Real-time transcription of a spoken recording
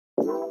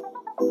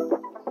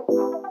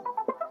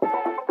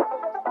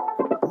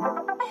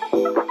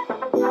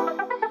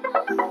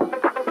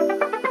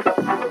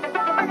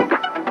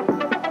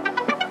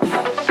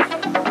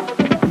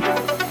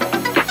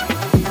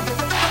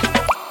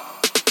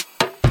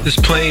This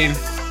plane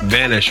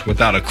vanished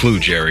without a clue,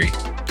 Jerry.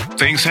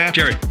 Things happen.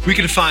 Jerry, we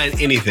can find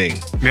anything.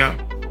 Yeah.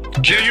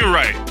 Yeah, you're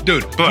right.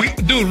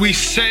 Dude, we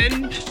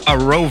send a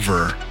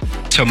rover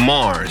to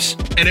Mars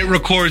and it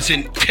records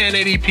in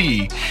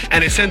 1080p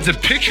and it sends the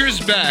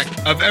pictures back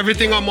of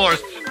everything on Mars.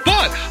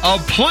 But a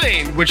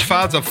plane which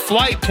files a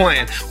flight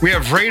plan, we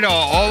have radar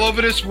all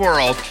over this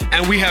world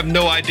and we have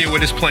no idea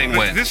where this plane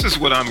went. This is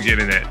what I'm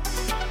getting at.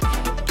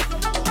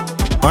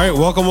 All right,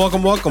 welcome.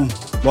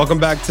 Welcome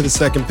back to the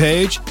second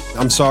page.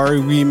 I'm sorry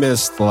we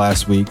missed the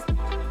last week.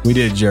 We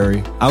did,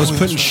 Jerry. I was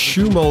putting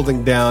shoe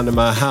molding down in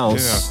my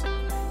house. Yeah.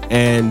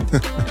 And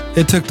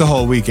it took the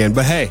whole weekend.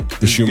 But hey,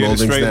 the shoe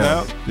molding's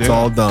down. Yeah. It's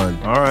all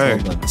done. All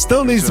right. It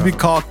still needs to be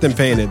caulked and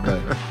painted,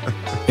 but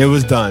it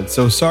was done.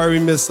 So sorry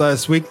we missed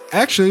last week.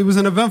 Actually, it was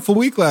an eventful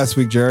week last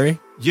week, Jerry.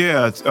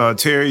 Yeah,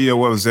 Terry,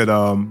 what was it?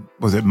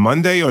 Was it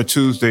Monday or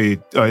Tuesday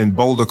in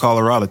Boulder,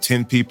 Colorado?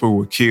 10 people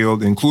were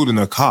killed, including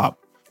a cop.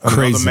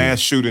 Crazy. Another mass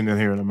shooting in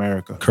here in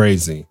America.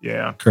 Crazy.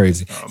 Yeah.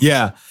 Crazy.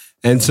 Yeah.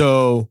 And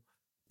so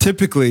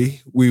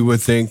typically we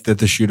would think that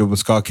the shooter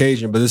was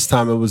Caucasian, but this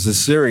time it was a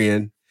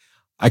Syrian.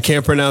 I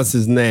can't pronounce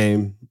his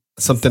name.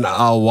 Something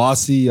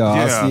Al-Wasi.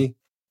 Yeah.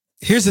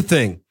 Here's the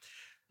thing.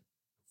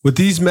 With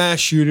these mass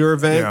shooter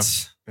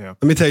events,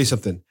 let me tell you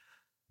something.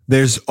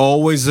 There's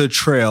always a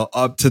trail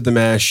up to the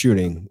mass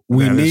shooting.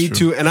 We need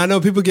to, and I know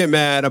people get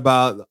mad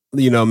about,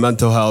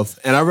 mental health.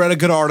 And I read a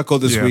good article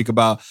this week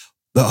about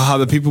how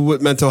the people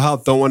with mental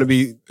health don't want to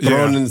be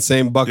thrown in the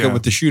same bucket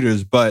with the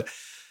shooters. But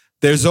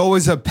there's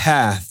always a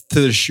path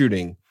to the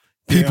shooting.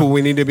 People,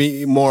 we need to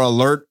be more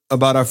alert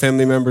about our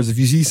family members. If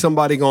you see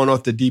somebody going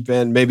off the deep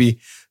end, maybe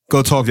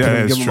go talk to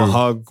them, give them a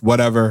hug,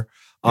 whatever.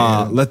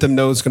 Let them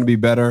know it's going to be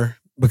better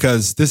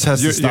because this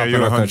has to stop in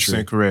our country.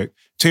 You're 100% correct.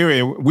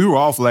 Terry, we were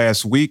off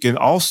last week, and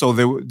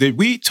also did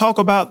we talk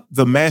about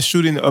the mass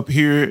shooting up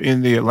here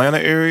in the Atlanta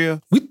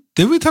area?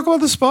 Did we talk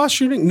about the spa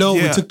shooting? No,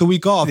 we took the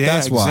week off.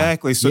 That's why.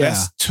 Exactly. So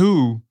that's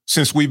 2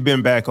 since we've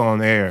been back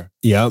on air.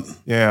 Yep.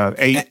 Yeah,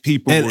 8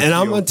 people. And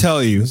I'm going to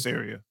tell you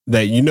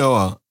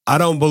that, I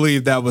don't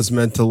believe that was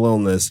mental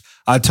illness.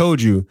 I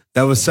told you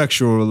that was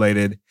sexual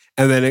related.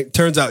 And then it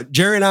turns out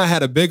Jerry and I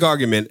had a big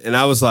argument. And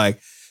I was like,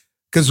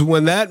 because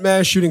when that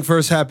mass shooting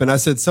first happened, I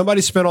said,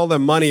 somebody spent all their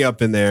lomoney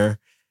up in there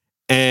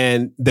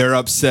and they're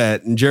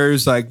upset. And Jerry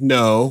was like,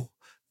 no,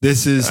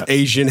 this is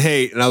Asian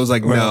hate. And I was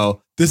like,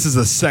 no, this is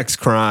a sex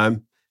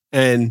crime.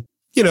 And,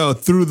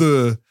 through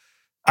the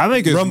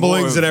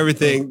rumblings and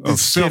everything,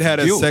 this kid had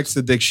a sex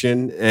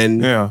addiction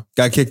and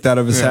got kicked out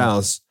of his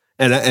house.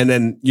 And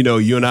then,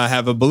 you and I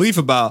have a belief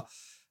about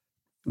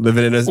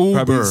living in a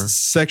probably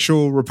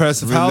sexual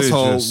repressive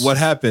household. What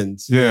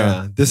happens?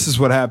 Yeah. This is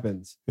what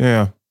happens.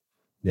 Yeah.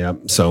 Yeah.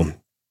 So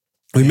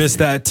we missed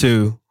that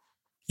too.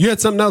 You had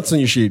something else on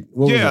your sheet.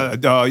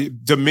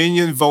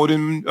 Dominion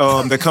Voting,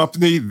 the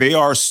company, they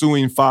are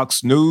suing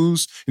Fox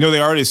News.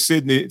 They already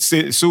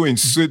suing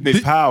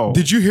Sidney Powell.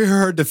 Did you hear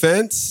her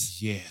defense?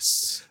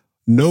 Yes.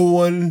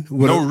 No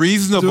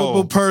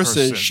reasonable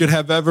person should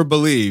have ever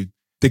believed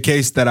the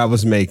case that I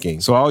was making.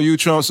 So all you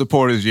Trump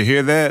supporters, you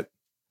hear that?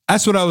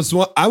 That's what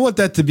I want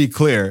that to be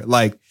clear.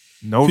 Like,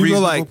 no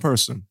reasonable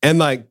person. And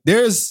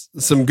there's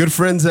some good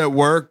friends at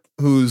work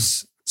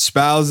whose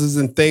spouses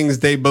and things,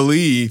 they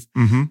believe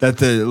that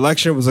the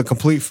election was a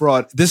complete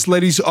fraud. This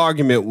lady's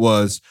argument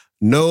was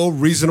no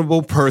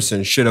reasonable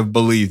person should have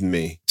believed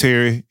me.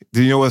 Terry,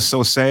 do you know what's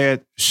so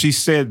sad? She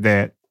said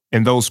that,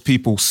 and those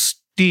people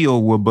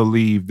still will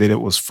believe that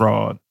it was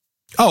fraud.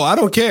 Oh, I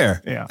don't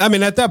care. Yeah. I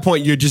mean, at that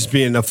point, you're just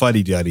being a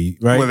fuddy-duddy,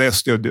 right? Well, they'll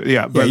still do.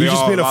 Yeah, but you're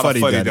just being a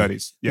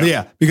fuddy-duddies.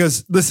 Yeah,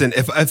 because listen,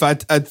 if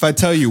I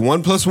tell you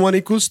 1 +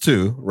 1 =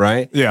 2,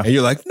 right? Yeah, and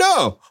you're like,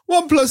 no,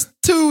 1 +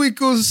 2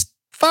 =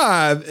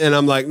 5, and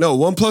I'm like, no,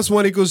 1 +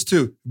 1 =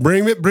 2.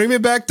 Bring me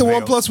back to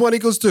 1 + 1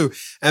 = 2,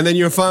 and then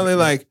you're finally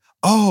like,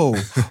 oh,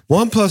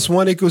 1 +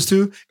 1 =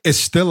 2 is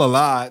still a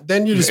lie.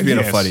 Then you're just being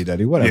a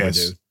fuddy-duddy. Whatever,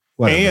 dude.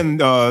 Whatever. And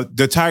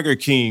the Tiger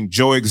King,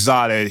 Joe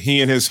Exotic,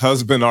 he and his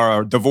husband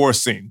are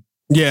divorcing.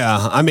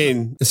 Yeah, I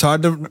mean, it's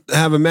hard to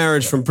have a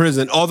marriage from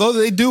prison, although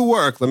they do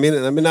work. Let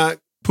me not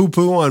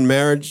poo-poo on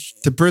marriage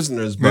to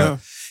prisoners, but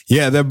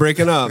they're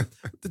breaking up.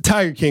 The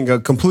Tiger King, a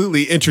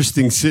completely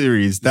interesting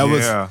series.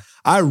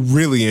 I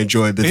really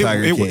enjoyed the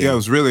Tiger King. Yeah, it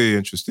was really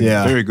interesting.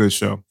 Yeah. Very good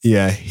show.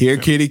 Yeah, here,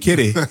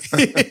 kitty.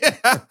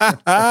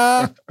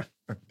 All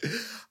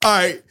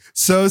right.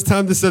 So it's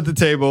time to set the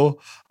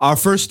table. Our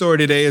first story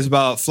today is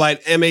about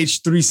flight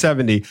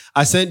MH370.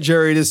 I sent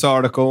Jerry this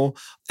article,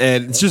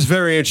 and it's just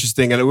very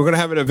interesting. And we're going to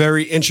have a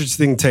very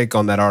interesting take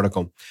on that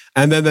article.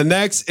 And then the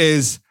next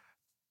is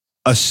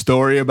a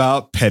story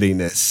about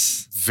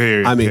pettiness.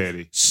 Very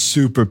petty.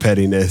 Super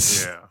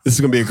pettiness. Yeah. This is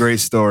going to be a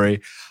great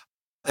story.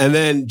 And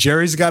then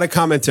Jerry's got a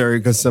commentary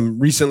because some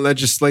recent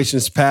legislation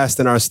is passed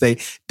in our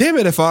state. Damn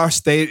it, if our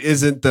state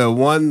isn't the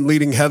one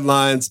leading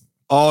headlines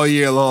all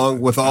year long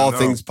with all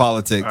things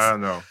politics. I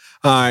don't know.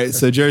 All right,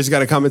 so Jerry's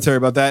got a commentary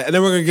about that. And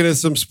then we're going to get into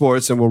some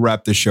sports and we'll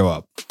wrap this show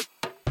up.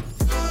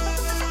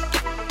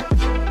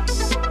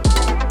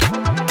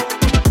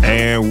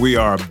 And we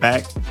are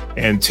back.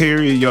 And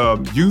Terry,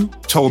 you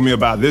told me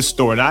about this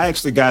story, and I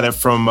actually got it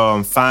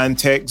from Fine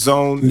Tech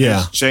Zone.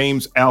 Yeah. It's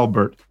James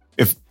Albert.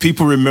 If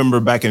people remember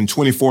back in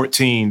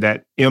 2014,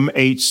 that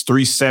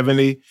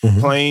MH370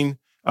 plane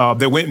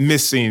that went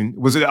missing,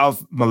 was it out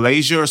of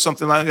Malaysia or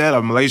something like that,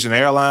 or Malaysian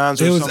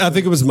Airlines or something? I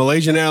think it was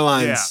Malaysian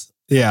Airlines.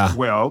 Yeah.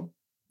 Well,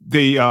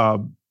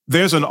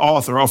 there's an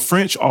author, a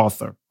French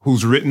author,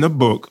 who's written a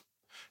book.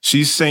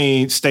 She's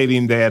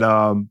stating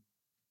that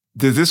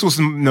this was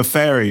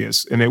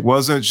nefarious, and it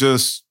wasn't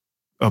just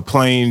a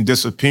plane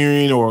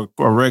disappearing or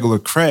a regular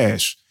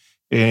crash.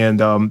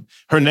 And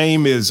her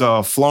name is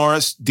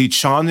Florence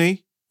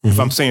Deschaney, if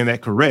I'm saying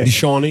that correct.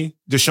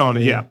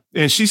 Deschaney, yeah.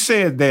 And she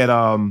said that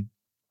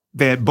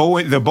the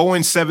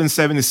Boeing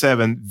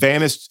 777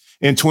 vanished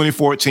in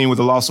 2014 with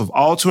the loss of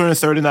all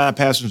 239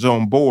 passengers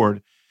on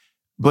board.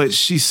 But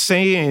she's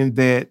saying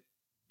that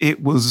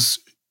it was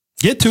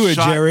shot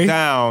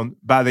down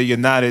by the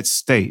United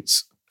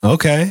States.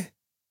 Okay.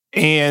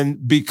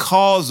 And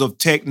because of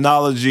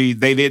technology,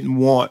 they didn't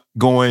want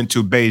going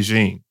to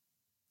Beijing.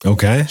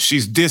 Okay.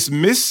 She's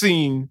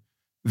dismissing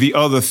the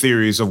other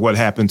theories of what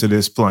happened to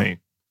this plane.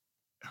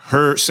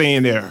 Her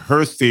saying that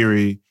her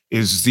theory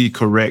is the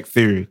correct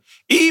theory.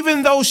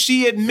 Even though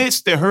she admits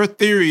that her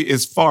theory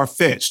is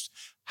far-fetched.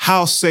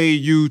 How say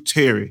you,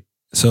 Terry?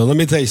 So let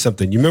me tell you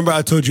something. You remember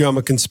I told you I'm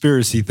a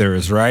conspiracy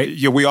theorist, right?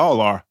 Yeah, we all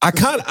are. I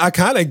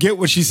kind of get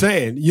what she's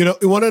saying. You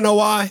want to know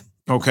why?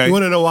 Okay. You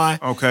want to know why?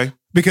 Okay.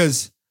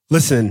 Because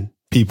listen,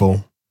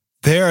 people,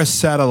 there are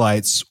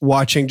satellites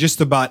watching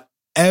just about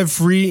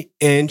every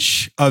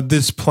inch of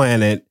this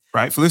planet.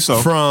 Rightfully so.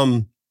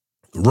 From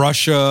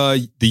Russia,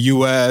 the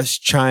US,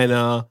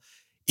 China,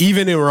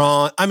 even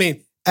Iran. I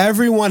mean,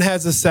 everyone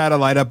has a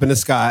satellite up in the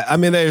sky. I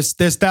mean, there's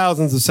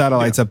thousands of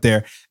satellites up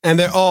there, and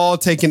they're all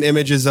taking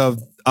images of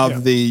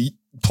the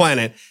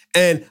planet.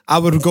 And I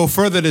would go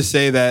further to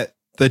say that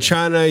the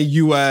China,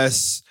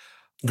 US,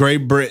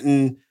 Great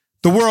Britain,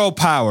 the world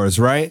powers,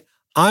 right?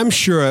 I'm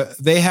sure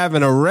they have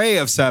an array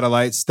of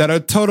satellites that are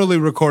totally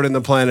recording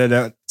the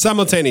planet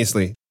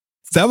simultaneously.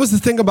 That was the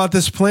thing about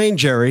this plane,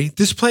 Jerry.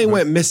 This plane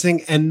went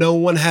missing and no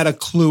one had a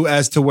clue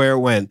as to where it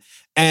went.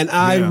 And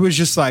I was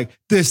just like,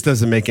 this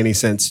doesn't make any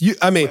sense. You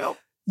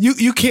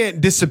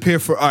can't disappear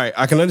all right,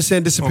 I can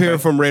understand disappearing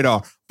from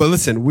radar. But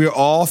listen, we're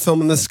all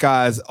filming the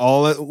skies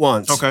all at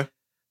once. Okay.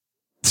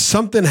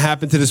 Something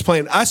happened to this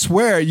plane. I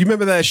swear, you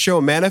remember that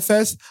show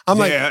Manifest? I'm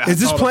like,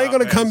 is this plane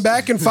going to come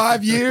back in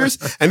 5 years?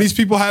 And these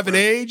people haven't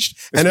aged?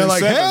 And they're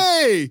like,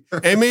 hey,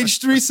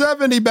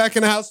 MH370 back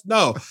in the house.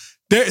 No,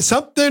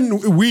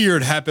 something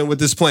weird happened with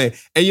this plane.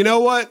 And you know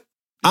what?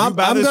 I'm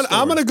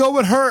gonna go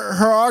with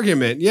her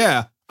argument.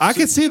 Yeah, I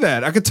could see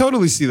that. I could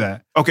totally see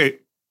that. Okay,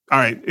 all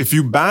right. If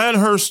you buying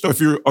her story,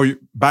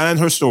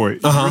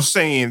 you're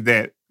saying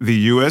that the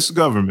U.S.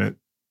 government,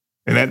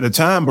 and at the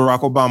time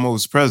Barack Obama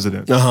was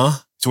president,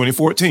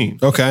 2014,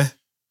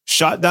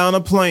 shot down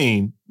a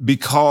plane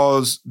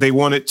because they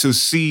wanted to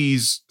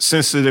seize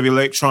sensitive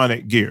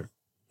electronic gear.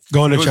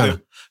 Going to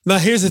China. Now,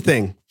 here's the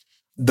thing.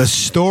 The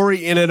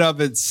story in and of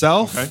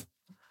itself,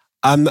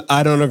 I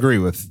don't agree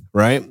with,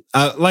 right?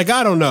 I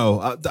don't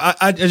know.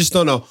 I just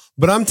don't know.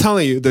 But I'm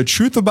telling you, the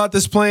truth about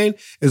this plane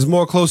is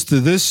more close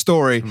to this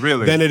story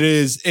than it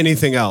is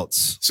anything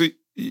else. So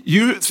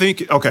you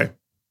think,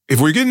 if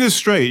we're getting this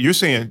straight, you're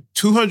saying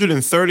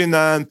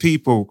 239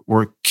 people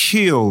were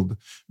killed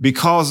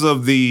because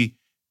of the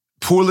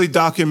poorly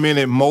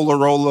documented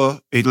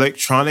Motorola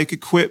electronic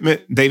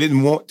equipment they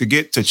didn't want to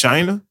get to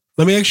China?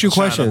 Let me ask you a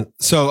question.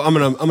 So I'm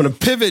gonna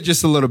pivot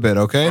just a little bit,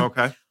 okay?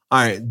 Okay. All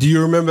right. Do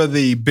you remember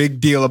the big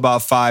deal about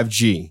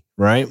 5G,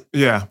 right?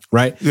 Yeah.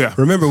 Right? Yeah.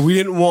 Remember, we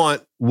didn't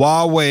want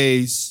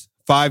Huawei's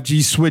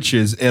 5G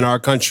switches in our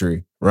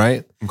country,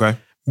 right? Okay.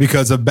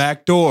 Because of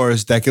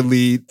backdoors that could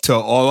lead to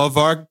all of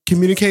our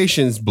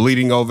communications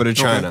bleeding over to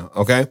China,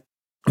 okay?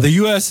 The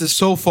U.S. is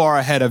so far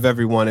ahead of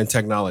everyone in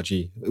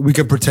technology. We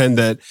could pretend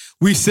that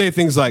we say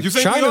things like,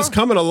 China's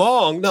coming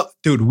along. No,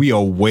 dude, we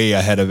are way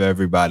ahead of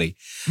everybody.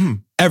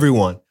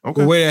 Everyone.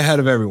 Okay. We're way ahead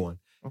of everyone.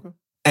 Okay.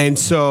 And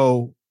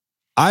so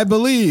I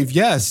believe,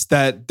 yes,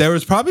 that there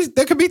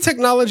could be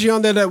technology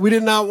on there that we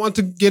did not want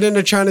to get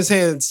into China's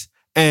hands,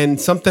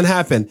 and something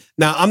happened.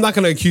 Now, I'm not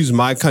going to accuse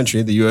my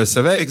country, the US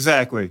of A.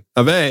 Exactly.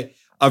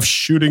 Of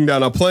shooting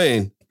down a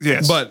plane.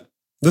 Yes. But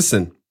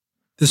listen,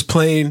 this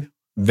plane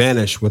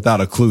vanished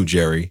without a clue,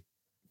 Jerry.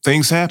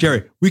 Things happen.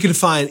 Jerry, we can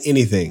find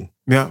anything.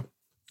 Yeah.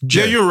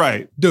 Jerry, yeah, you're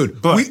right.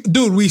 Dude,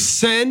 we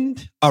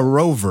send a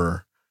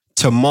rover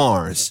to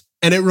Mars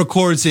and it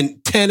records in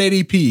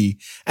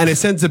 1080p and it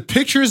sends the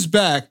pictures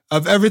back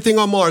of everything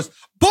on Mars.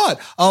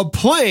 But a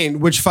plane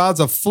which files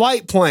a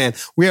flight plan,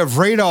 we have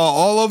radar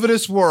all over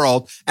this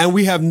world and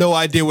we have no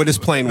idea where this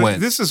plane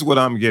went. This is what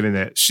I'm getting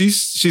at. She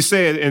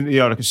said in the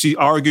article, she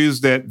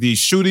argues that the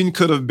shooting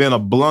could have been a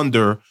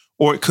blunder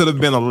or it could have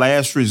been a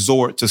last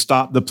resort to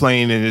stop the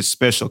plane and its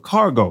special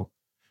cargo.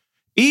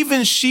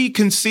 Even she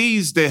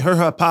concedes that her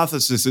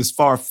hypothesis is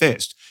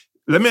far-fetched.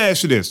 Let me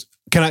ask you this.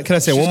 Can I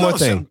say one more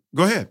thing?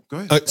 Go ahead.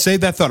 Say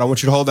that thought. I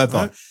want you to hold that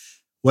thought. Right.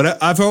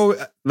 I've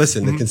always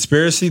listen. The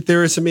conspiracy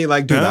theorists to me,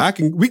 like, dude,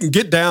 we can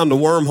get down the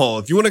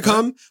wormhole. If you want to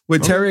come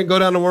with Terry and go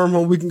down the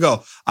wormhole, we can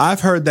go.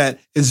 I've heard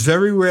that it's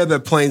very rare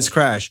that planes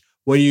crash.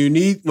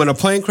 When a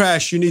plane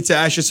crash, you need to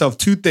ask yourself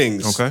two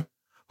things: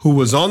 who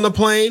was on the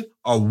plane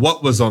or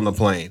what was on the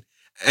plane.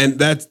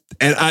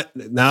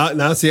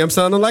 Now see, I'm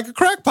sounding like a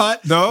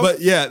crackpot. No,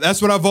 but yeah,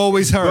 that's what I've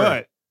always heard.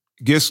 But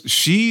guess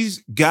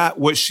she's got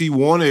what she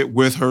wanted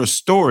with her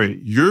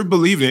story. You're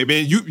believing it. I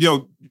mean, you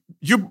know.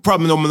 You're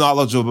probably more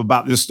knowledgeable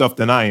about this stuff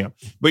than I am,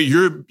 but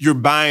you're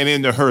buying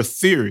into her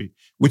theory,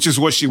 which is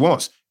what she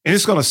wants. And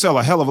it's going to sell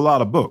a hell of a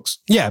lot of books.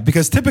 Yeah,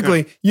 because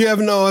typically you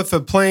ever know if a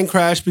plane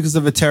crashed because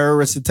of a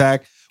terrorist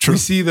attack, we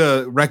see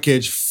the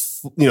wreckage,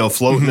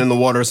 floating in the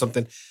water or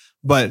something.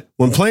 But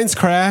when planes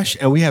crash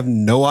and we have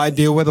no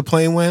idea where the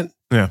plane went,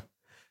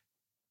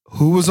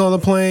 who was on the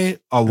plane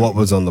or what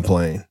was on the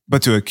plane?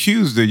 But to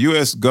accuse the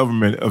U.S.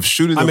 government of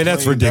shooting the plane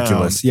that's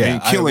ridiculous. Down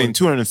and killing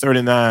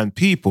 239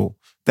 people.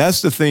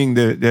 That's the thing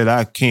that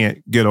I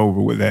can't get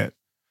over with that.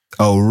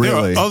 Oh,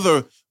 really? There are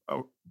other.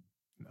 I'm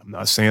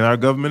not saying our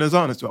government is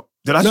honest.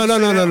 Did I? No.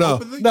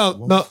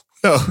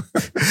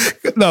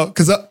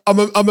 Because I'm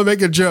gonna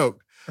make a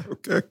joke.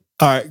 Okay.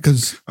 All right.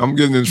 Because I'm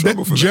getting in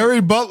trouble for Jerry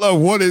Butler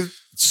wanted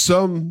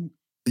some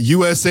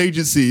U.S.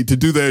 agency to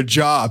do their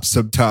job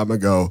some time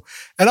ago,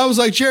 and I was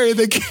like, Jerry,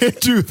 they can't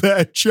do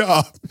that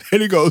job.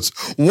 And he goes,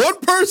 one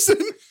person.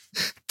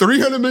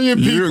 300 million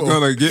people. You're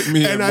going to get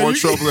me in more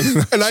trouble.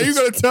 And now you're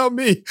going to tell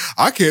me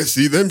I can't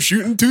see them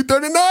shooting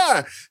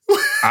 239.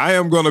 I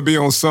am going to be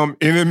on some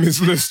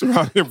enemies list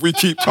around if we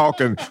keep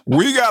talking.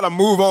 We got to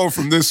move on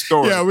from this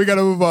story. Yeah, we got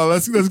to move on.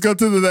 Let's go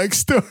to the next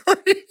story.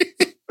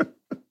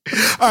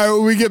 All right,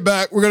 when we get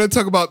back, we're going to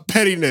talk about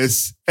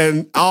pettiness.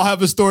 And I'll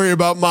have a story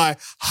about my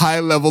high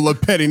level of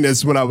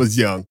pettiness when I was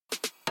young.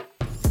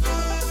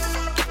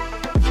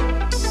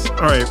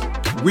 All right,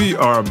 we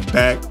are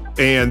back.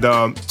 And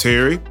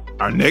Terry,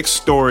 our next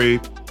story,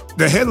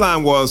 the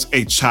headline was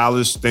a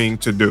childish thing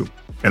to do.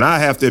 And I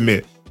have to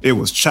admit, it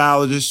was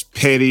childish,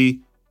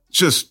 petty,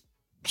 it's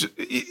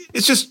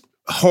just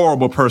a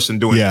horrible person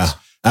doing this. Yeah,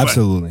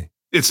 absolutely.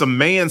 But it's a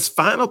man's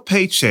final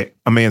paycheck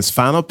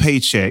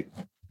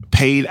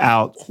paid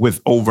out with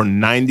over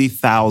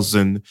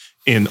 $90,000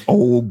 in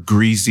old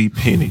greasy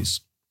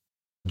pennies.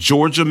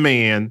 Georgia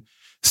man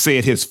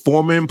said his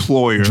former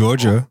employer.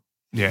 Georgia.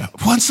 Yeah.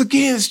 Once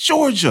again, it's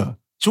Georgia.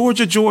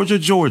 Georgia,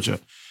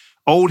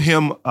 owed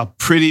him a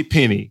pretty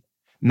penny,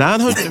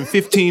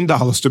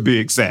 $915 to be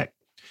exact,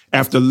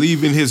 after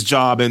leaving his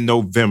job in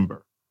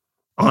November.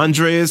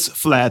 Andres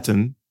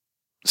Flatten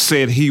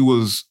said he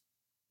was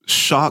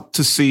shocked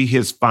to see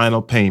his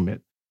final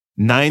payment,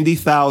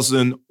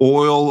 90,000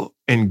 oil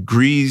and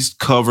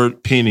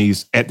grease-covered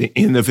pennies at the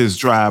end of his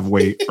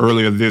driveway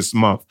earlier this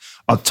month.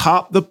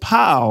 Atop the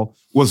pile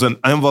was an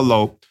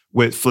envelope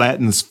with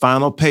Flatten's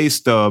final pay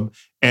stub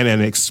and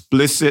an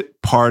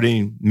explicit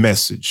parting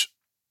message.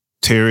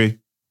 Terry,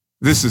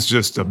 this is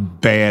just a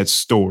bad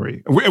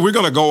story. We're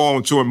going to go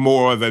on to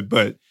more of it,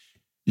 but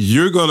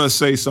you're going to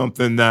say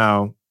something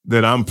now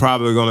that I'm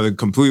probably going to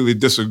completely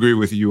disagree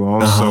with you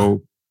on.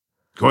 So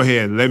go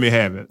ahead, let me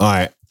have it. All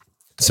right.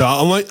 So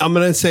I'm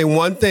going to say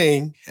one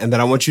thing, and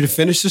then I want you to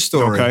finish the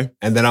story,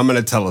 and then I'm going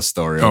to tell a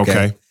story,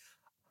 okay?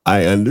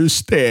 I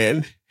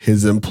understand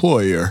his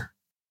employer.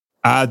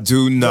 I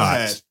do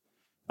not.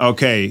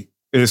 Okay.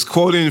 It's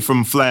quoting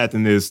from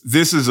Flatten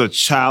this is a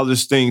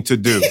childish thing to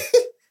do.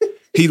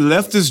 He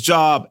left his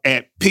job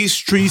at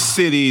Peachtree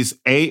City's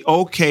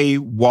A.O.K.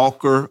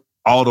 Walker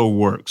Auto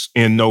Works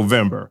in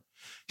November.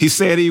 He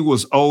said he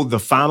was owed the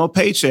final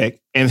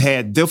paycheck and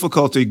had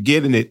difficulty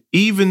getting it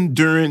even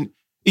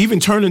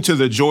turning to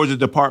the Georgia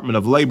Department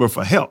of Labor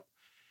for help.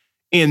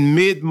 In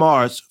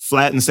mid-March,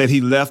 Flatten said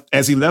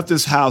as he left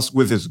his house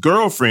with his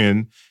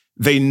girlfriend,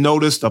 they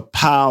noticed a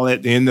pile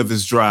at the end of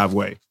his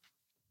driveway.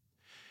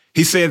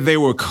 He said they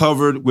were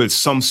covered with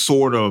some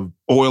sort of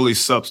oily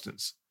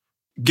substance.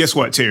 Guess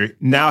what, Terry?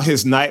 Now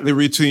his nightly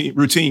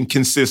routine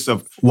consists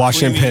of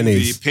washing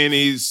pennies. The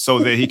pennies so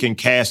that he can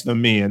cash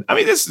them in. I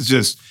mean, this is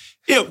just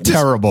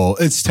terrible.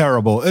 It's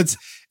terrible. It's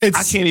I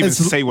can't even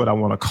say what I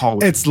want to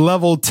call it. It's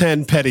level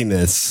 10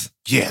 pettiness.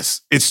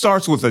 Yes. It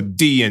starts with a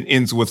D and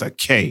ends with a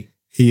K.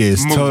 He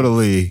is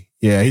totally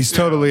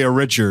a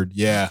Richard.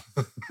 Yeah.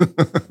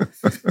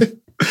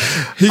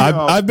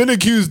 I've been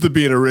accused of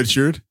being a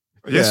Richard.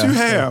 Yes, you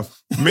have.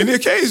 Many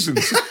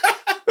occasions.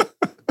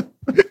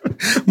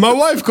 My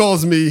wife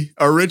calls me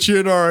a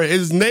Richard or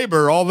his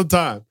neighbor all the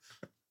time.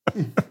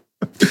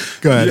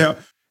 Go ahead. Yeah.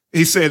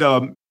 He said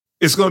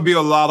it's going to be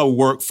a lot of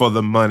work for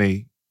the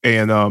money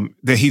and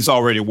that he's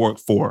already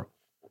worked for.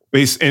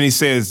 And he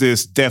says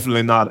this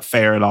definitely not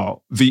fair at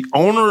all. The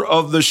owner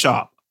of the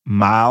shop,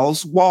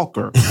 Miles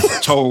Walker,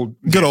 told...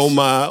 Good old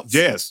Miles.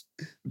 Yes.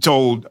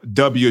 Told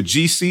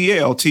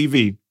WGCL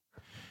TV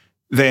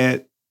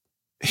that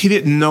he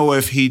didn't know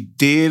if he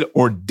did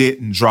or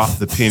didn't drop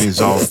the pennies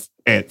off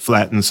at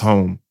Flatten's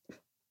home.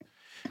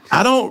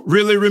 I don't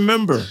really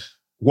remember,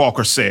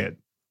 Walker said.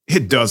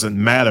 It doesn't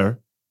matter.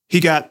 He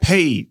got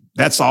paid.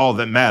 That's all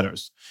that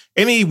matters.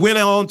 And he went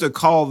on to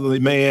call the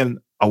man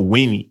a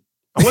weenie.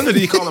 I wonder,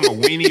 did he call him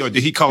a weenie or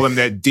did he call him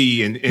that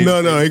D?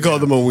 No, he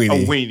called him a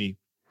weenie. A weenie.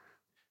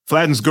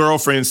 Fladen's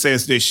girlfriend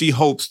says that she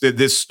hopes that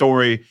this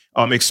story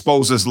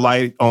exposes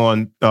light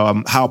on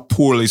how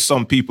poorly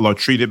some people are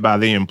treated by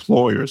their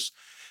employers.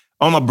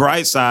 On the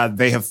bright side,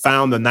 they have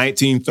found the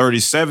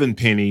 1937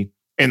 penny,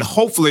 and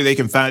hopefully they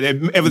can find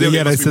it.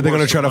 Yeah, they said they're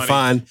going to try to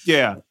find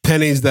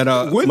pennies that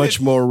are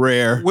much more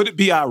rare. Would it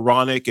be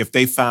ironic if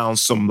they found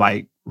some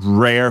like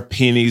rare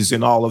pennies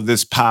in all of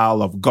this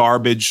pile of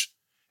garbage?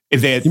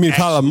 You mean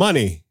pile of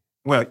money?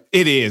 Well,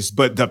 it is,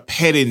 but the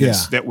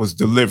pettiness that was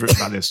delivered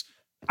by this,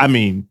 I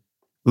mean,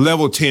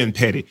 level 10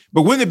 petty.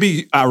 But wouldn't it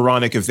be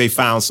ironic if they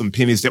found some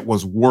pennies that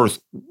was worth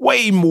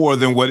way more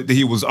than what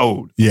he was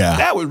owed? Yeah.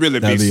 That would really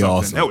be something.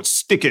 Awesome. That would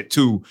stick it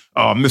to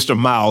Mr.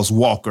 Miles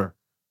Walker.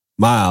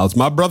 Miles,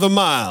 my brother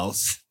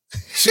Miles.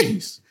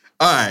 Jeez.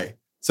 All right.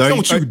 So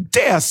don't you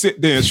dare sit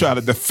there and try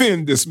to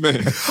defend this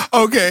man.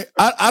 Okay.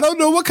 I don't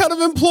know what kind of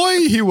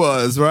employee he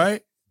was,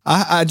 right?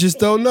 I just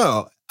don't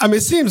know. I mean,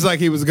 it seems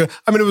like he was good.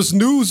 I mean, it was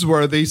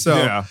newsworthy,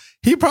 so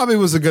he probably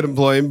was a good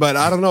employee. But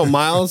I don't know.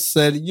 Miles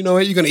said, "You know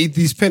what? You're going to eat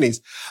these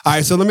pennies." All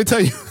right. So let me tell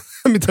you.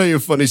 Let me tell you a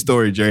funny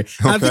story, Jerry.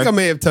 Okay. I think I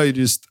may have told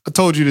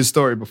you this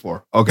story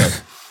before. Okay.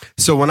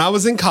 So when I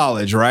was in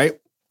college, right,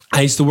 I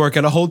used to work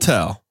at a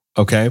hotel.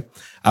 Okay.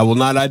 I will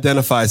not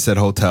identify said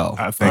hotel.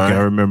 I think I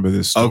remember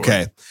this story.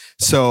 Okay.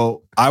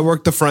 So I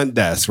worked the front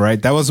desk,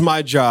 right? That was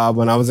my job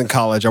when I was in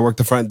college. I worked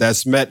the front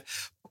desk, met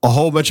a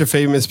whole bunch of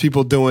famous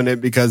people doing it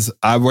because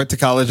I went to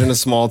college in a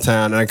small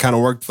town and I kind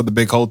of worked for the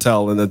big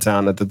hotel in the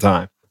town at the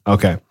time.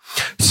 Okay.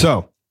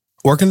 So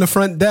working the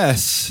front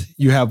desk,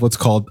 you have what's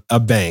called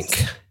a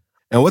bank.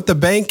 And what the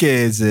bank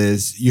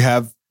is you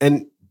have,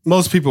 and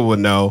most people would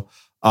know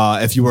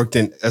if you worked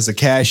in as a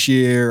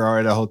cashier or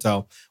at a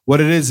hotel,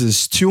 what it is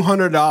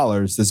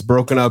 $200 that's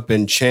broken up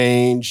in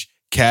change,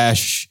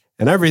 cash,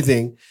 and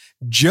everything,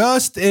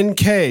 just in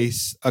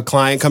case a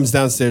client comes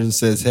downstairs and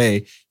says,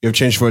 "Hey, you have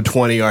change for a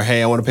 20, or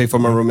 "Hey, I want to pay for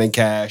my room in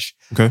cash."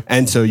 Okay.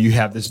 And so you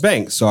have this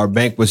bank. So our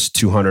bank was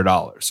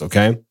 $200.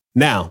 Okay.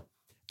 Now,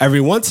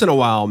 every once in a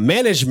while,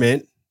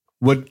 management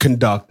would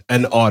conduct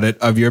an audit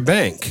of your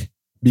bank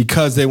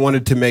because they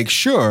wanted to make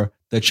sure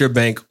that your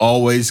bank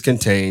always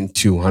contained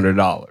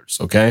 $200.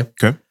 Okay.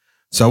 Okay.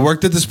 So I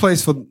worked at this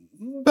place for the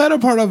better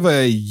part of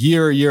a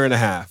year and a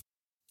half.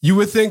 You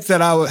would think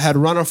that I had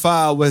run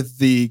afoul with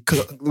the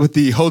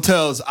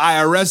hotel's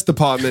IRS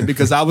department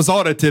because I was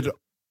audited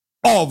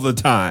all the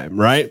time,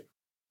 right?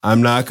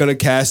 I'm not going to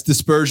cast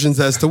dispersions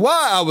as to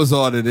why I was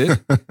audited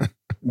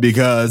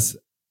because,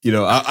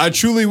 I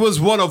truly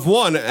was one of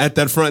one at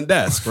that front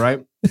desk,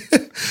 right?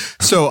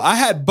 So I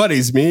had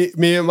buddies. Me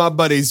and my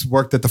buddies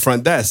worked at the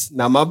front desk.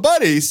 Now, my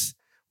buddies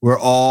were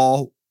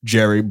all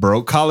Jerry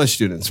broke college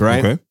students,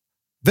 right? Okay.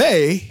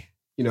 They,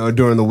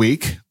 during the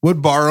week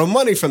would borrow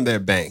money from their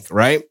bank,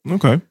 right?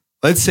 Okay.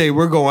 Let's say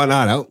we're going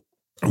out.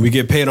 We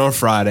get paid on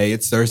Friday.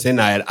 It's Thursday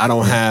night. I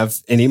don't have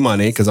any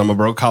money because I'm a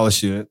broke college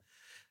student.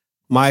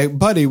 My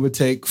buddy would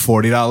take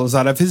 $40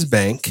 out of his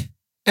bank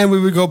and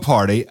we would go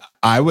party.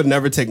 I would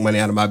never take money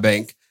out of my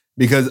bank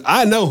because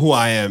I know who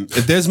I am.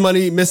 If there's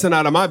money missing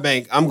out of my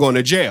bank, I'm going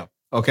to jail.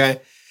 Okay.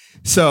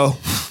 So,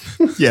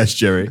 yes,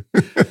 Jerry.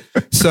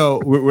 So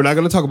we're not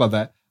going to talk about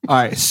that. All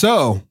right.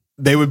 So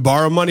they would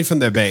borrow money from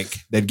their bank.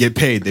 They'd get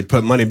paid. They'd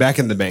put money back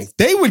in the bank.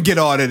 They would get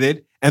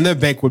audited and their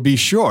bank would be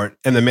short.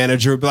 And the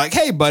manager would be like,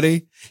 "Hey,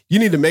 buddy, you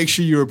need to make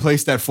sure you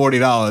replace that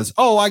 $40.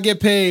 Oh, I get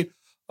paid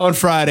on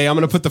Friday. I'm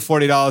going to put the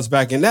 $40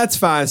 back in. That's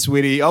fine,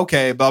 sweetie.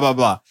 Okay, blah, blah,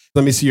 blah.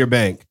 Let me see your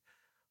bank."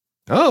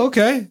 Oh,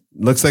 okay.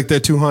 Looks like they're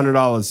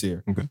 $200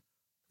 here. Okay.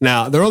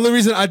 Now, the only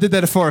reason I did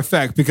that for a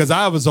fact, because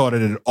I was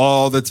audited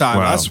all the time.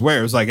 Wow. I swear,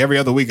 it was like every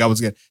other week I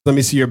was getting, "Let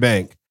me see your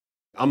bank."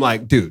 I'm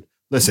like, dude,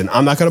 listen,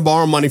 I'm not going to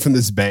borrow money from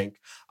this bank.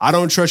 I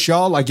don't trust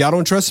y'all like y'all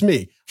don't trust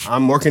me.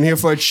 I'm working here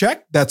for a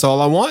check. That's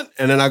all I want.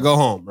 And then I go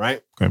home,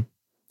 right? Okay.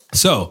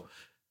 So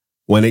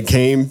when it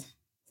came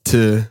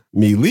to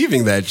me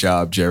leaving that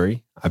job,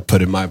 Jerry, I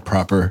put in my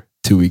proper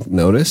 2-week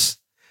notice.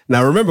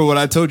 Now, remember what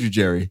I told you,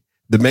 Jerry.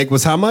 The bank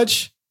was how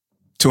much?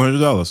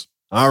 $200.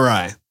 All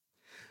right.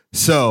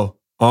 So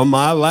on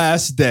my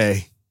last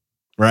day,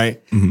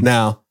 right? Mm-hmm.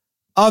 Now,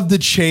 of the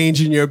change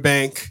in your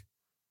bank,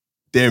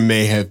 there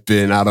may have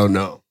been, I don't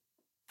know,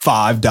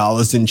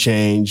 $5 in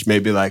change,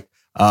 maybe like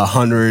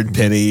 100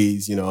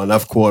 pennies,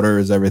 enough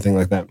quarters, everything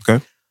like that.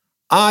 Okay.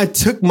 I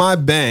took my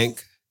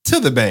bank to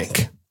the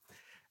bank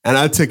and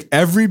I took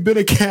every bit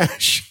of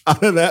cash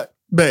out of that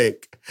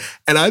bank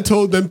and I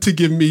told them to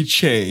give me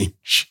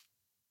change.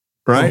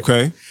 Right?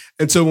 Okay.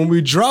 And so when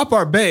we drop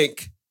our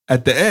bank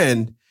at the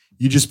end,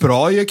 you just put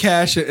all your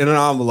cash in an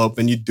envelope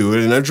and you do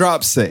it in a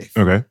drop safe.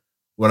 Okay.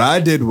 What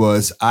I did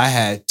was I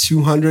had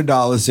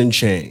 $200 in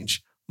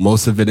change,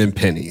 most of it in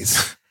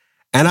pennies.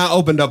 And I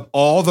opened up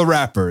all the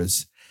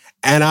wrappers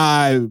and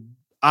I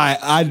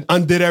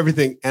undid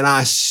everything and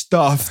I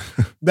stuffed.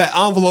 That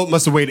envelope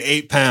must have weighed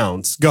 8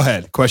 pounds. Go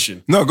ahead.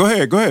 Question. No, go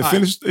ahead. All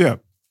Finish. Right. Yeah.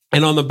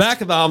 And on the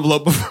back of the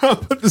envelope, before I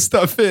put the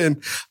stuff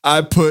in,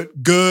 I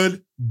put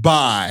 "good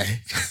Goodbye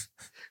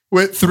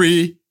with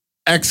 3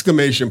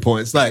 exclamation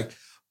points. Like,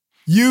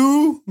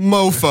 you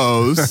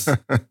mofos,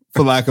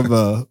 for lack of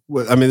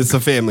it's a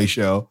family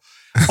show,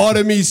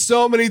 ordered me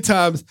so many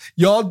times.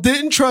 Y'all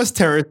didn't trust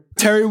Terry.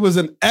 Terry was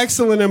an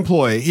excellent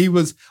employee. He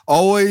was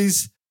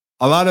always,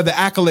 a lot of the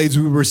accolades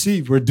we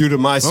received were due to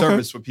my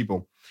service with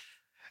people.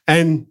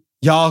 And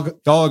y'all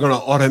are going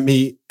to order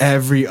me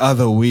every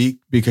other week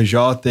because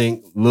y'all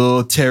think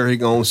little Terry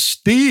going to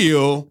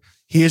steal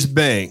his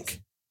bank.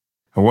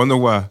 I wonder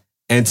why.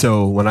 And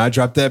so when I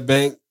dropped that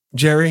bank,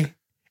 Jerry,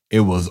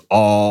 it was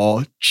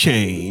all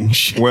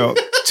change. Well,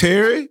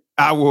 Terry,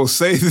 I will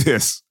say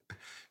this.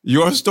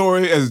 Your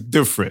story is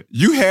different.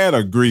 You had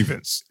a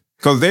grievance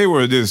because they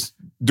were just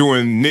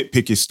doing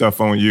nitpicky stuff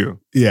on you.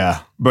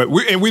 Yeah. But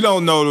we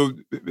don't know,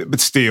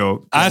 but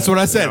still. That's what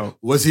I said. You know.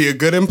 Was he a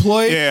good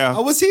employee? Yeah.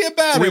 Or was he a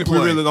bad employee?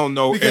 We really don't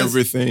know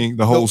everything,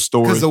 the whole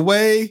story. Because the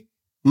way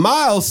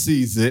Miles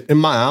sees it, and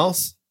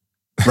Miles,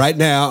 right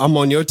now, I'm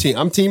on your team.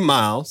 I'm Team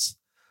Miles.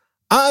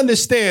 I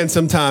understand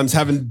sometimes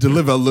having to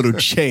deliver a little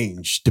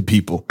change to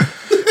people.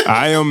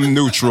 I am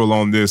neutral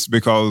on this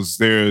because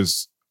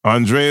there's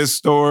Andrea's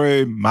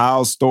story,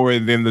 Miles' story,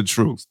 and then the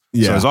truth.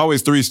 Yeah. So there's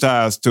always 3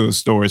 sides to a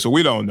story, so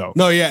we don't know.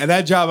 No, yeah, and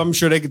that job, I'm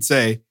sure they could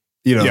say,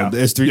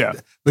 there's 3. Yeah.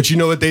 But you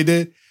know what they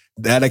did?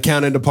 That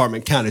accounting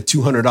department counted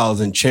 $200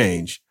 in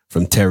change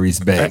from Terry's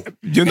bank.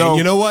 You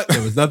know what?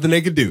 There was nothing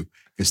they could do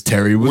because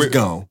Terry was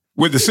gone.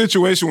 With the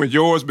situation with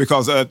yours,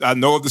 because I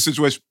know of the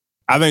situation,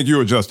 I think you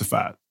were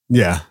justified.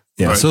 Yeah.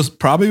 Yeah, right. So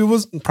probably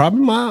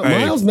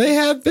Miles may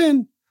have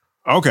been.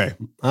 Okay.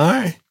 All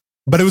right.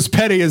 But it was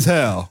petty as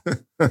hell.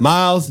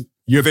 Miles,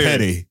 you're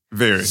petty.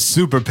 Very.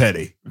 Super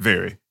petty.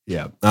 Very.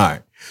 Yeah. All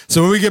right.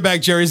 So when we get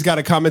back, Jerry's got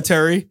a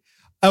commentary.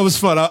 That was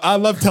fun. I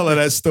love telling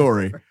that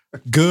story.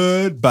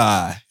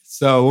 Goodbye.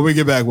 So when we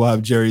get back, we'll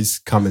have Jerry's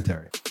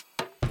commentary.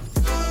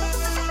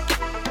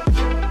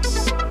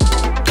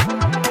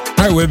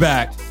 All right, we're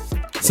back.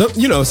 So,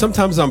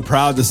 sometimes I'm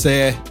proud to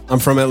say I'm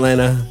from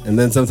Atlanta, and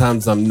then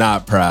sometimes I'm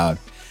not proud.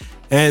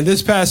 And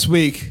this past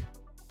week,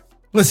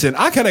 listen,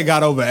 I kind of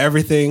got over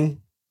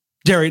everything.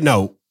 Jerry,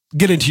 no,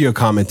 get into your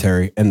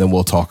commentary, and then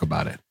we'll talk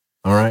about it.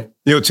 All right?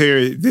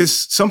 Terry,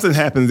 something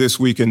happened this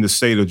week in the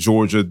state of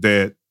Georgia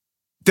that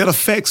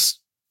affects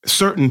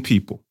certain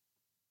people.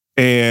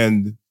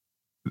 And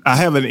I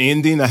have an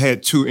ending. I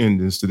had 2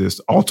 endings to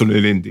this,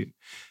 alternate ending.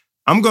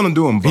 I'm going to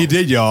do them both. He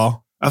did,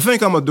 y'all. I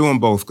think I'm going to do them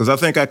both because I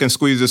think I can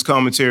squeeze this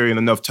commentary in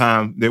enough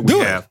time that we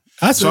have.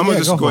 So I'm going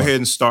to just go ahead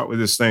and start with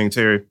this thing,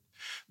 Terry.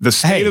 The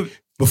state of...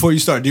 Before you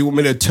start, do you want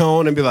me to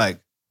tone and be like,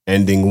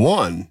 ending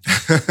 1,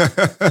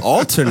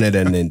 alternate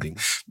and ending?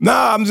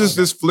 Nah, I'm just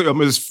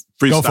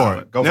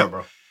freestyling. Go for it,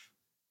 bro.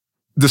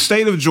 The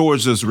state of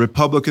Georgia's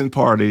Republican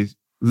Party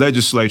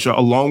legislature,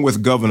 along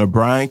with Governor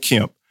Brian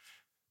Kemp,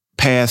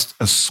 passed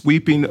a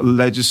sweeping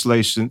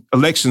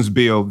elections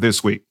bill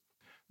this week.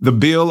 The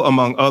bill,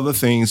 among other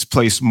things,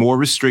 placed more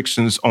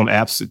restrictions on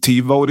absentee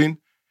voting,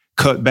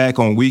 cut back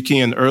on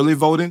weekend early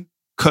voting,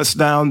 cuts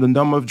down the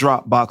number of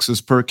drop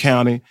boxes per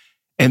county,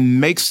 and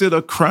makes it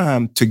a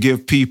crime to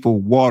give people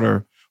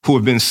water who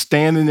have been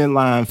standing in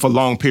line for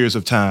long periods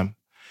of time.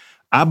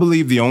 I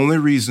believe the only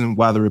reason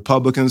why the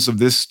Republicans of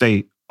this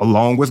state,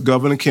 along with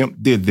Governor Kemp,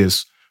 did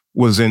this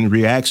was in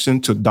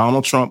reaction to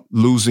Donald Trump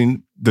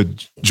losing the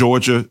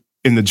Georgia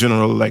in the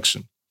general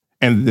election.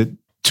 And the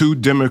 2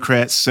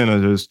 Democrat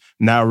senators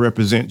now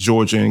represent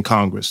Georgia in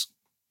Congress.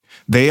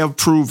 They have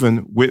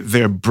proven with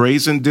their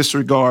brazen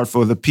disregard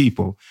for the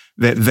people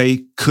that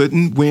they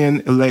couldn't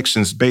win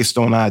elections based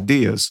on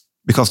ideas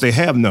because they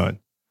have none.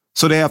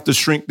 So they have to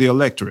shrink the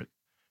electorate.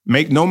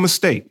 Make no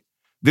mistake,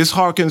 this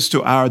harkens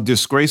to our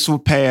disgraceful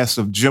past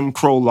of Jim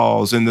Crow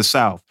laws in the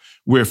South,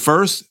 where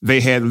first they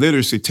had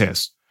literacy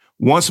tests.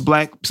 Once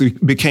blacks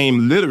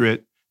became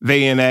literate,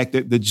 they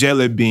enacted the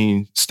jelly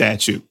bean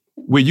statute,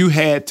 where you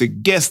had to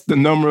guess the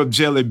number of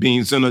jelly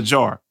beans in a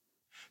jar.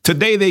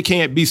 Today, they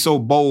can't be so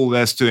bold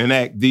as to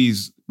enact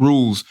these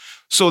rules,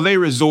 so they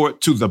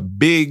resort to the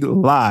big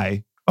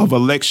lie of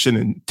election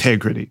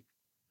integrity,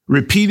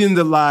 repeating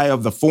the lie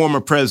of the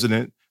former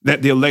president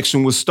that the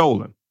election was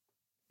stolen.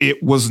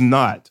 It was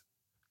not.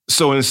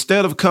 So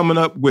instead of coming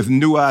up with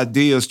new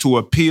ideas to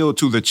appeal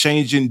to the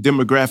changing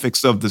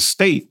demographics of the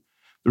state,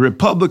 the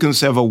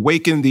Republicans have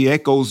awakened the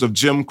echoes of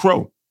Jim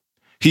Crow.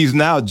 He's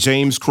now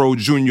James Crow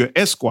Jr.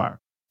 Esquire.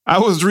 I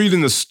was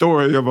reading the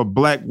story of a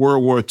Black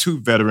World War II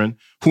veteran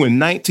who in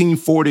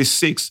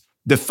 1946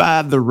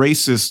 defied the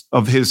racists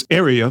of his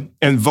area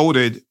and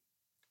voted,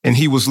 and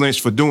he was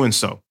lynched for doing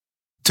so.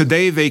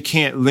 Today, they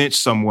can't lynch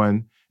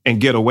someone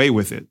and get away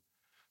with it.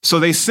 So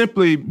they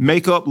simply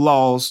make up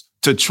laws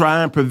to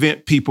try and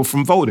prevent people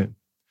from voting.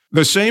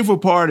 The shameful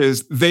part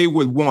is they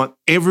should want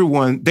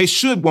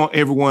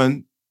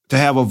everyone to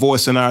have a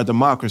voice in our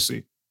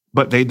democracy,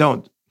 but they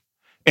don't.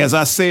 As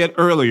I said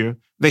earlier,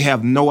 they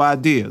have no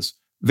ideas.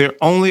 Their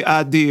only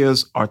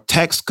ideas are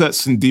tax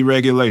cuts and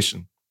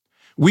deregulation.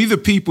 We, the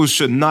people,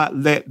 should not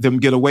let them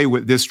get away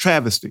with this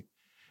travesty.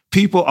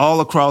 People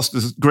all across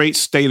this great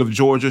state of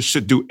Georgia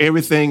should do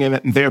everything in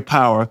their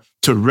power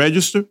to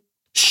register,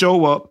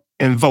 show up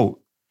and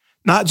vote.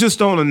 Not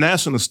just on the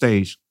national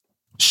stage.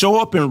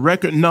 Show up in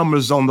record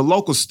numbers on the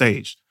local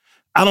stage.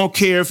 I don't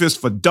care if it's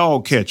for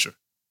dog catcher.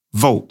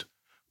 Vote.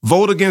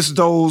 Vote against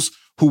those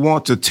who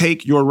want to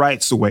take your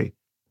rights away.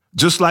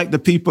 Just like the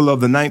people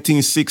of the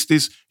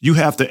 1960s, you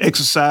have to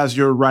exercise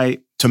your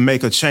right to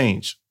make a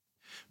change.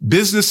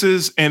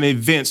 Businesses and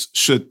events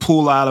should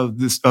pull out of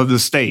the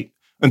state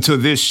until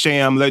this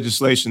sham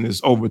legislation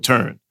is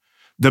overturned.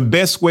 The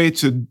best way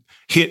to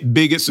hit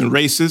bigots and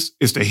racists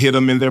is to hit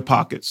them in their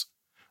pockets.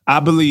 I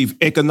believe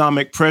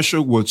economic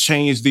pressure will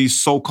change these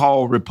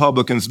so-called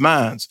Republicans'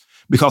 minds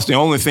because the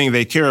only thing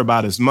they care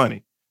about is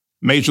money.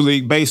 Major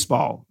League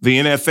Baseball, the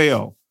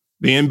NFL,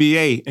 the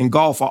NBA, and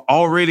golf are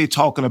already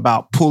talking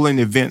about pulling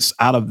events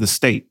out of the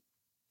state.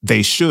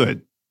 They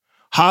should.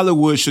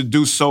 Hollywood should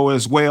do so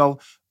as well,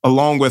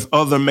 along with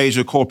other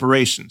major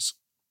corporations.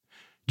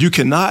 You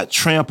cannot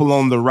trample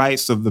on the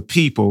rights of the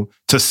people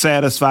to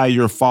satisfy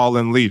your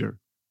fallen leader.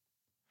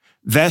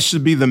 That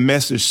should be the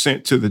message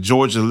sent to the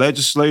Georgia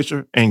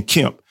legislature and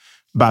Kemp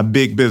by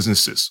big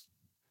businesses.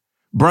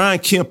 Brian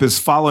Kemp is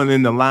following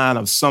in the line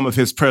of some of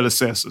his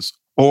predecessors,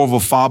 Orville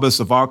Faubus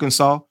of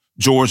Arkansas,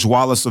 George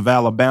Wallace of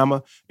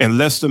Alabama, and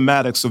Lester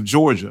Maddox of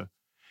Georgia.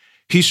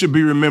 He should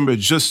be remembered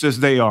just as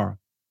they are.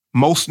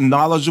 Most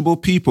knowledgeable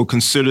people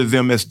consider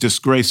them as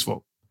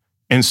disgraceful.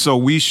 And so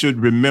we should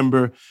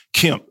remember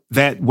Kemp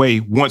that way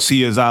once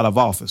he is out of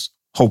office,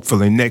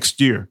 hopefully next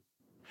year.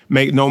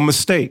 Make no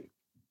mistake,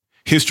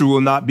 history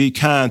will not be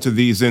kind to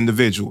these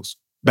individuals.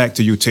 Back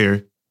to you,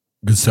 Terry.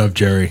 Good stuff,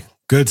 Jerry.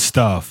 Good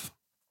stuff.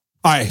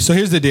 All right, so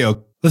here's the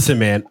deal. Listen,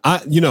 man, I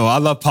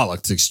love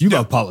politics. You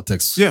love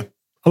politics. Yeah.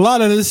 A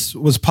lot of this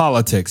was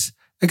politics,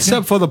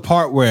 except for the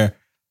part where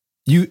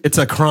it's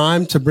a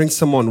crime to bring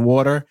someone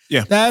water.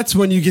 Yeah. That's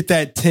when you get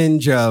that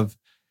tinge of,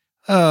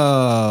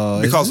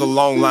 because of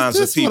long lines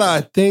of people. What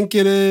I think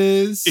it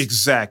is.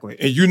 Exactly.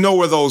 And you know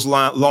where those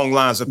long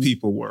lines of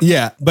people were.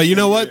 Yeah. But you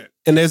know what?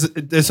 And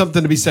there's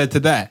something to be said to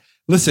that.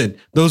 Listen,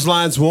 those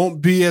lines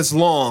won't be as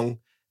long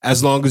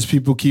as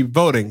people keep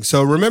voting.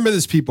 So remember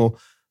this, people.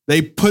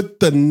 They put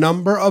the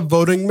number of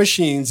voting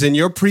machines in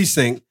your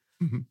precinct.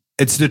 Mm-hmm.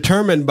 It's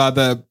determined by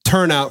the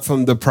turnout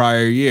from the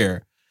prior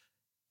year.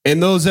 In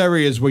those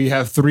areas where you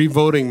have 3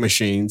 voting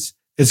machines,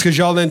 it's because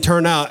y'all didn't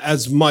turn out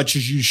as much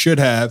as you should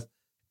have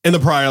in the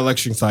prior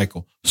election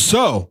cycle.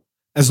 So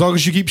as long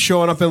as you keep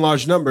showing up in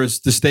large numbers,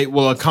 the state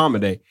will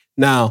accommodate.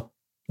 Now,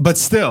 but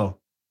still,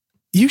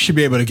 you should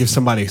be able to give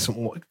somebody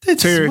some.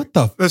 Terry, what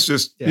the? Let's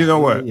just, you know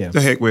what? Yeah.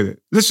 The heck with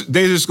it.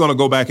 They're just going to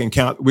go back and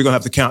count. We're going to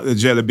have to count the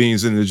jelly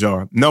beans in the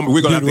jar. We're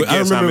going to have to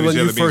guess how many jelly beans in the jar. I remember when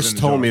you first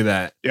told me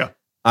that. Yeah.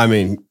 I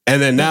mean,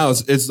 and then now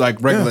it's like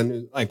regular.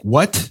 Yeah. Like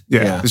what?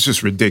 Yeah, it's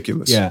just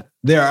ridiculous. Yeah,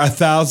 there are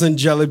 1,000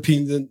 jelly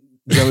beans in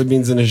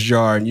this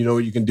jar, and you know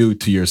what you can do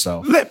to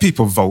yourself. Let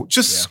people vote.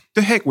 Just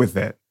the heck with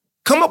that.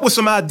 Come up with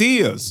some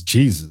ideas.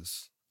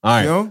 Jesus. All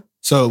right. You know?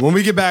 So when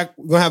we get back,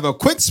 we're gonna have a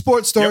quick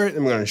sports story,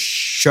 and we're gonna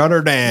shut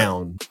her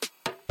down.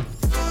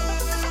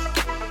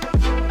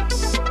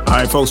 All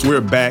right, folks,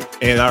 we're back,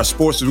 and our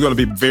sports is going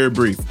to be very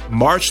brief.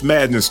 March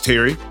Madness,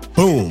 Terry.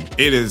 Boom.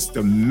 It is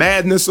the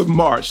madness of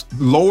March.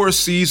 Lower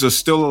seeds are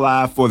still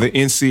alive for the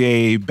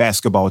NCAA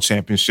basketball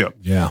championship.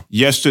 Yeah.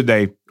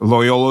 Yesterday,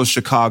 Loyola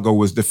Chicago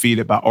was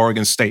defeated by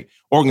Oregon State.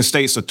 Oregon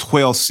State's a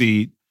 12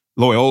 seed.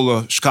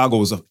 Loyola Chicago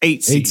was an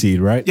 8 seed. 8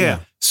 seed, right? Yeah.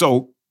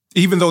 So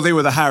even though they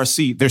were the higher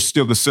seed, they're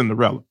still the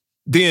Cinderella.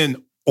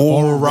 Then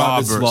Oral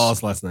Roberts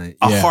lost last night.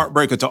 A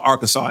heartbreaker to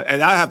Arkansas.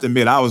 And I have to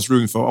admit, I was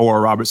rooting for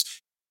Oral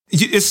Roberts.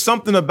 It's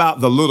something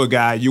about the little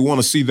guy. You want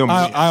to see them win.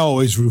 I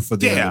always root for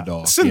the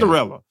underdog.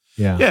 Cinderella.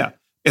 Yeah.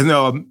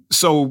 And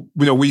so,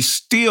 we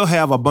still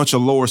have a bunch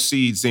of lower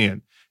seeds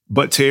in.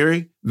 But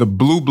Terry, the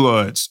Blue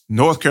Bloods,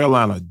 North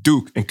Carolina,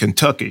 Duke, and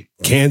Kentucky.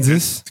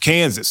 Kansas.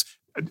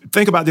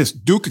 Think about this.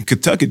 Duke and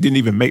Kentucky didn't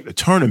even make the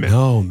tournament.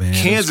 No, man.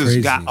 Kansas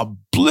got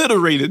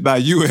obliterated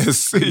by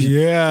USC.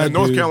 Yeah, and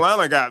North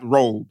Carolina got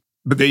rolled.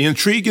 But the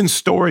intriguing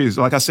story is,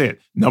 like I said,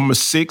 number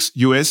 6,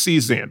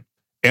 USC's in.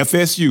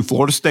 FSU,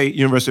 Florida State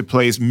University,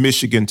 plays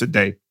Michigan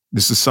today.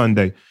 This is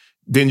Sunday.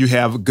 Then you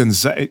have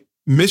Gonzaga.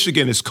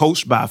 Michigan is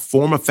coached by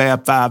former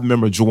Fab Five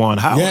member Juwan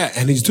Howard. Yeah,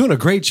 and he's doing a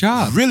great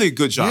job. Really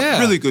good job. Yeah.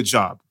 Really good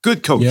job.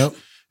 Good coach. Yep.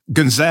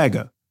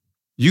 Gonzaga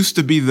used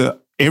to be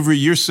the every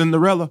year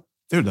Cinderella.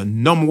 They're the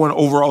number 1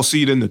 overall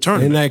seed in the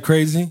tournament. Isn't that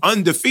crazy?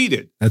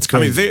 Undefeated. That's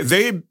crazy. I mean,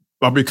 they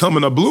are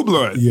becoming a blue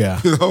blood. Yeah.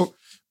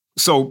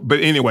 So, but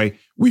anyway,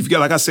 we've got,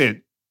 like I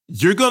said,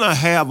 you're going to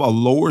have a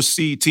lower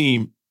seed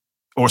team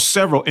or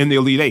several in the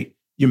Elite 8.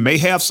 You may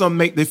have some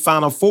make the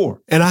Final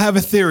 4. And I have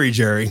a theory,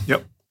 Jerry.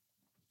 Yep.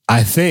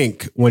 I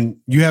think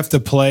when you have to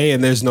play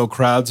and there's no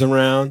crowds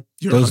around,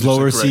 those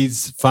lower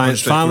seeds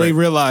finally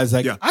realize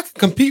I can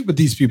compete with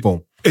these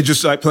people. It's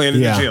just like playing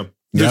in the gym.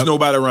 There's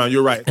nobody around.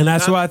 You're right. And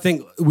that's why I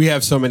think we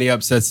have so many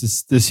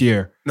upsets this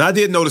year. Now, I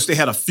did notice they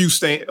had a few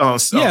a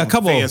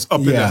couple fans up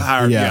in the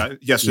higher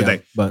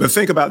yesterday. Yeah, but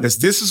think about this.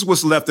 This is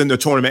what's left in the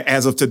tournament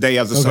as of today,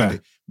 as of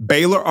Sunday.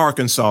 Baylor,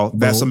 Arkansas,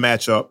 that's a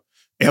matchup.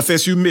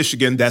 FSU,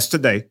 Michigan, that's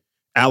today.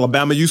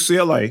 Alabama,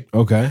 UCLA.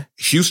 Okay.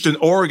 Houston,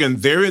 Oregon,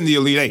 they're in the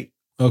Elite Eight.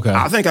 Okay.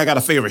 I think I got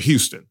to favor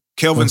Houston.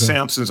 Kelvin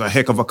Sampson's a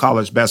heck of a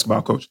college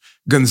basketball coach.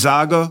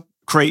 Gonzaga,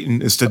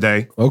 Creighton is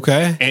today.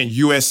 Okay. And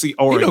USC,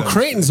 Oregon. You know,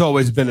 Creighton's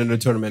always been in the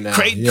tournament now.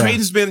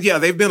 Creighton's been,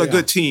 they've been a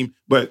good team,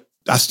 but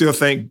I still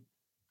think,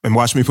 and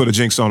watch me put a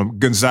jinx on them,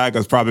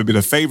 Gonzaga's probably be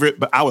the favorite,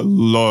 but I would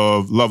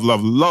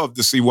love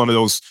to see one of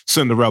those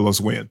Cinderellas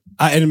win.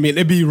 I mean,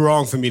 it'd be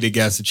wrong for me to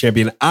guess a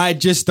champion. I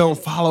just don't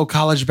follow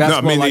college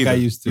basketball like I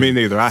used to. Me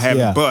neither. I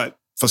haven't, but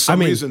for some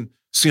reason,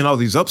 seeing all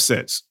these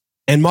upsets.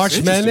 And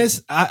March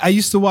Madness, I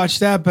used to watch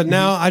that, but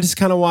now I just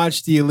kind of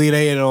watch the Elite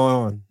Eight and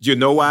on. You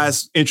know why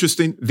it's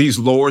interesting? These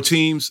lower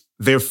teams,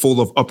 they're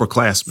full of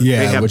upperclassmen. Yeah,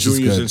 they have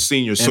juniors and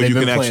seniors, and so you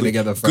can actually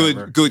together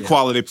good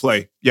quality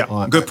play.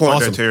 Yeah, good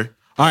point there, Terry.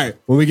 All right,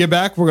 when we get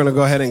back, we're going to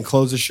go ahead and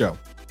close the show.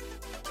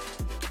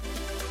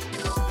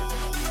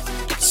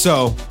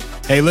 So,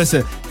 hey,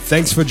 listen,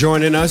 thanks for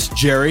joining us,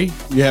 Jerry.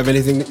 You have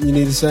anything that you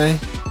need to say?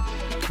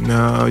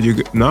 No,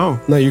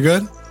 No, you're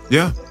good?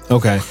 Yeah.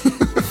 Okay.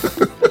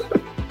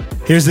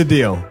 Here's the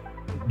deal.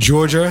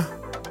 Georgia,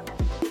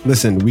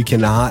 listen, we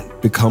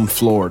cannot become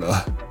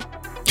Florida.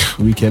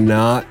 We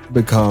cannot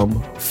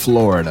become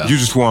Florida. You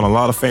just want a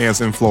lot of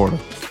fans in Florida.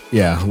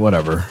 Yeah,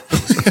 whatever.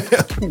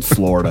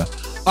 Florida.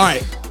 All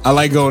right. I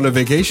like going to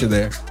vacation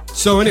there.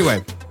 So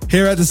anyway,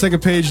 here at the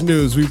Second Page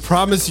News, we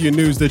promise you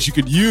news that you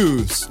could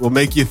use, will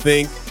make you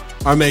think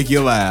or make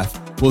you laugh.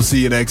 We'll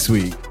see you next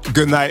week.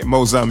 Good night,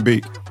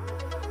 Mozambique.